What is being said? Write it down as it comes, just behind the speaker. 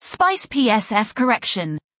SPICE PSF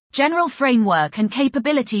Correction, General Framework and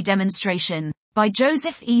Capability Demonstration, by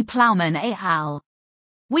Joseph E. Plowman et al.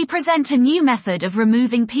 We present a new method of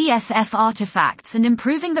removing PSF artifacts and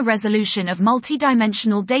improving the resolution of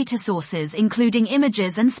multidimensional data sources including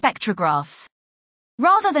images and spectrographs.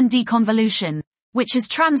 Rather than deconvolution, which is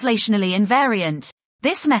translationally invariant,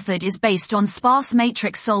 this method is based on sparse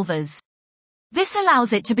matrix solvers. This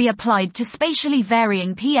allows it to be applied to spatially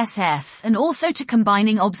varying PSFs and also to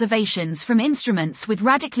combining observations from instruments with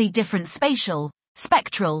radically different spatial,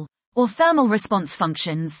 spectral, or thermal response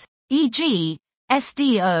functions, e.g.,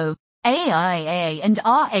 SDO, AIA and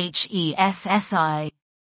RHESSI.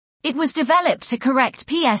 It was developed to correct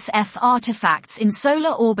PSF artifacts in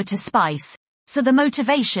solar orbiter SPICE, so the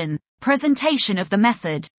motivation, presentation of the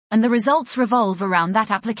method, and the results revolve around that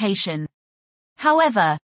application.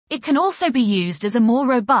 However, it can also be used as a more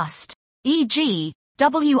robust, e.g.,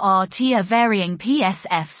 WRT varying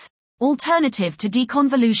PSFs, alternative to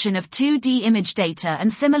deconvolution of 2D image data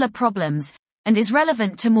and similar problems, and is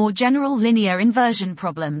relevant to more general linear inversion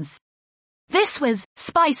problems. This was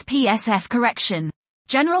SPICE PSF Correction,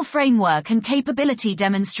 General Framework and Capability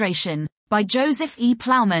Demonstration, by Joseph E.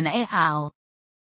 Plowman et al.